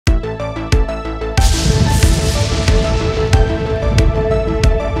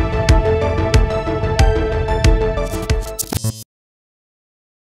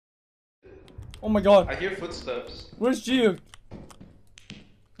my god. I hear footsteps. Where's 𝐿𝐸𝐸?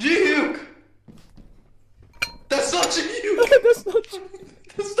 𝐿𝐸𝐸! That's not 𝐿𝐸𝐸! That's not 𝐿𝐸𝐸.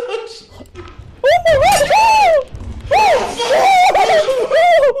 That's not Oh my god!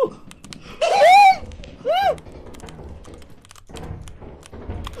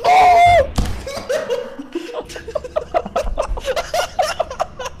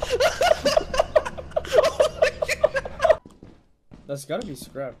 That's gotta be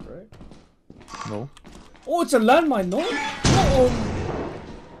scrapped, right? No. Oh, it's a landmine, no? Uh-oh.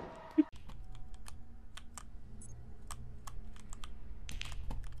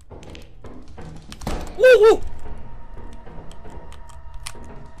 Whoa!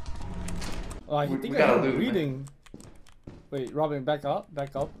 Oh, I think I heard breathing. Wait, Robin, back up a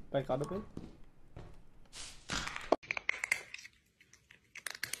bit.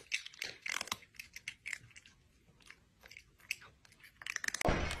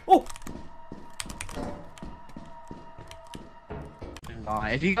 Oh!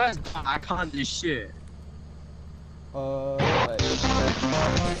 If you guys, I can't do shit. Bro,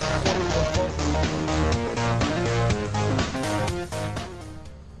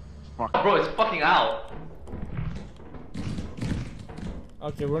 it's fucking out.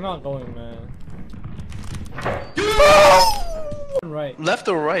 Okay, we're not going, man. Right. Left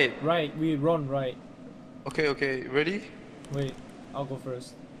or right? Right, we run right. Okay, okay, ready? Wait, I'll go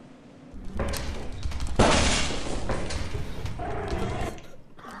first.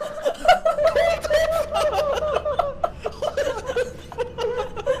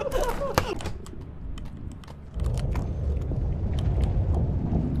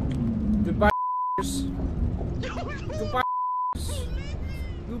 Goodbye. Goodbye.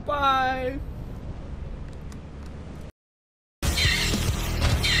 Goodbye.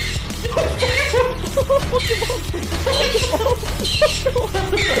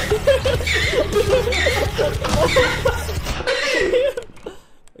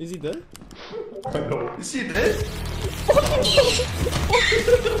 Is he dead? No. Is he dead?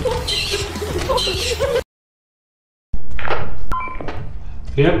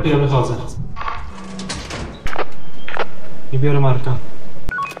 Ja wychodzę. I biorę Marka.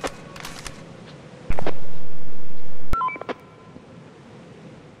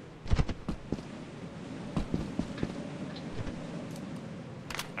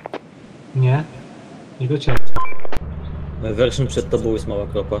 Nie. Jego ciało. Najwyższym przed tobą jest mała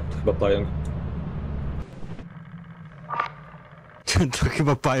kropa, to chyba pająk. To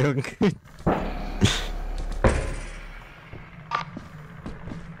chyba pająk.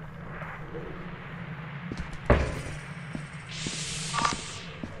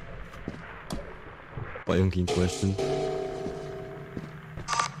 Pająk in question.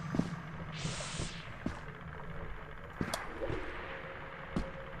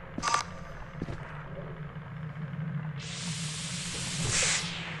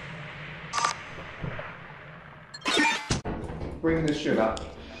 Bring this shit up.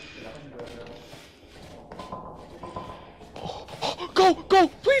 Go! Go!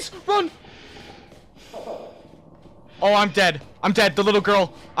 Please! Run! Oh, I'm dead. I'm dead. The little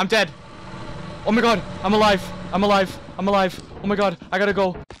girl. I'm dead. Oh my god. I'm alive. I'm alive. I'm alive. Oh my god. I gotta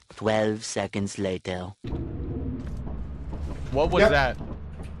go. 12 seconds later. What was that?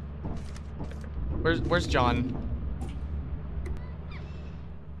 Where's John?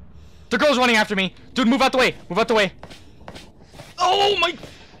 The girl's running after me. Dude, move out the way. Move out the way. Oh my!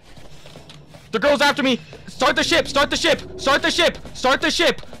 The girl's after me. Start the ship. Start the ship. Start the ship. Start the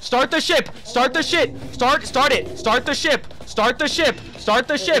ship. Start the ship. Start the shit. Start it. Start the ship. Start the ship. Start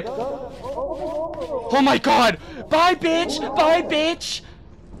the ship. Oh my god. Bye, bitch. Bye, bitch.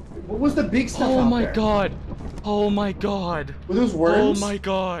 What was the big stuff? Oh my god. Oh my god. Were those worms? Oh my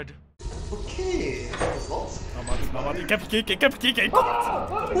god. Okay. Ik heb gekeken. Ik heb gekeken.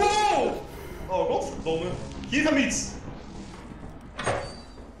 Wow! Oh, godverdomme. Hier hem iets.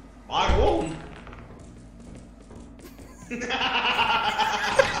 Waarom? You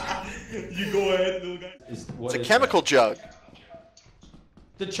go ahead, little guy. It's a chemical jug.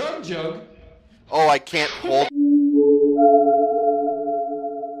 The chug jug? Oh, I can't hold.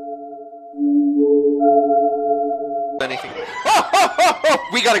 Anything. Oh, oh, oh, oh!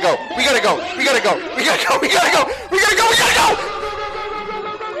 We gotta go. We gotta go. We gotta go. We gotta go. We gotta go. We gotta go. We gotta go.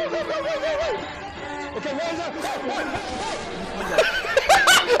 Okay, where is that?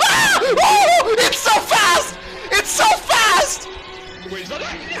 Oh, it's so fast! It's so fast! Wait, is that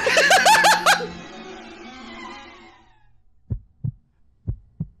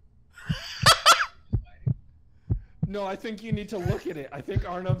No, I think you need to look at it. I think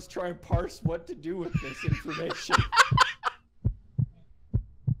Arnav's trying to parse what to do with this information.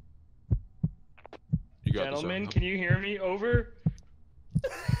 gentlemen, can you hear me? Over.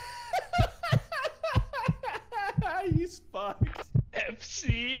 He's fucked.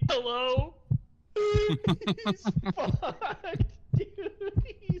 FC, hello. He's fucked, dude.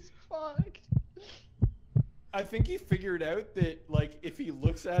 He's fucked. I think he figured out that, like, if he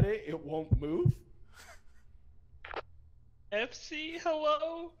looks at it, it won't move. FC,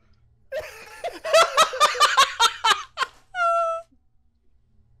 hello.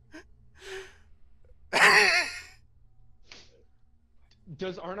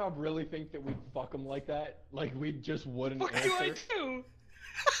 Does Arnob really think that we'd fuck him like that? Like, we just wouldn't What answer? do I do?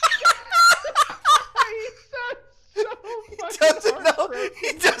 He sounds so fucking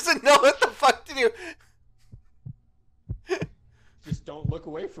He doesn't know what the fuck to do. Just don't look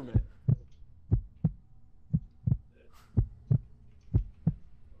away from it.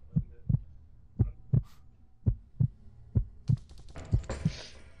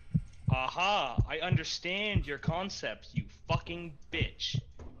 Aha, I understand your concept, you fucking bitch.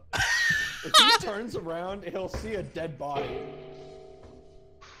 If he turns around, he'll see a dead body.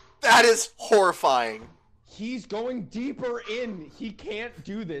 That is horrifying. He's going deeper in. He can't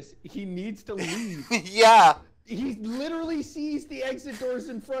do this. He needs to leave. Yeah. He literally sees the exit doors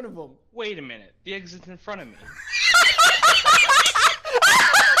in front of him. Wait a minute, the exit's in front of me.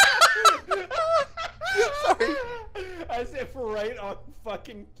 Sorry. As if right on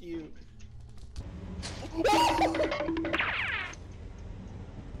fucking cue.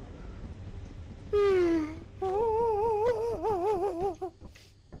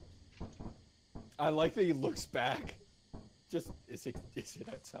 I like that he looks back. Just, is it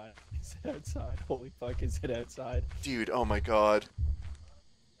outside? Is it outside? Holy fuck, is it outside? Dude, oh my god.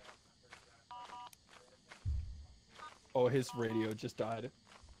 Oh, his radio just died.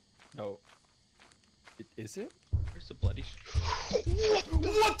 No. Is it? Where's the bloody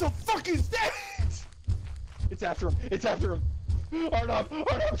What the fuck is that? It's after him. It's after him. Arnob,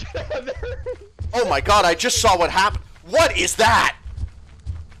 get out of there. Oh my god, I just saw what happened. What is that?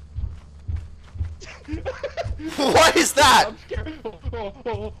 What is that? I'm scared.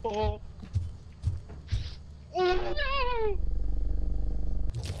 Oh no!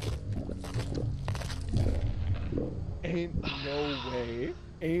 Ain't no way.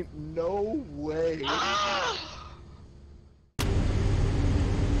 Ain't no way.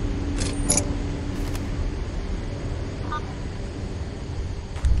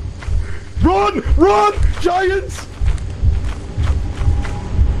 Run! Run! Giants!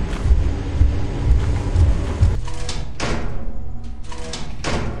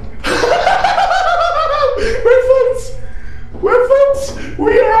 Weapons! Weapons!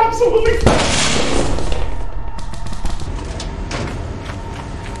 We are absolutely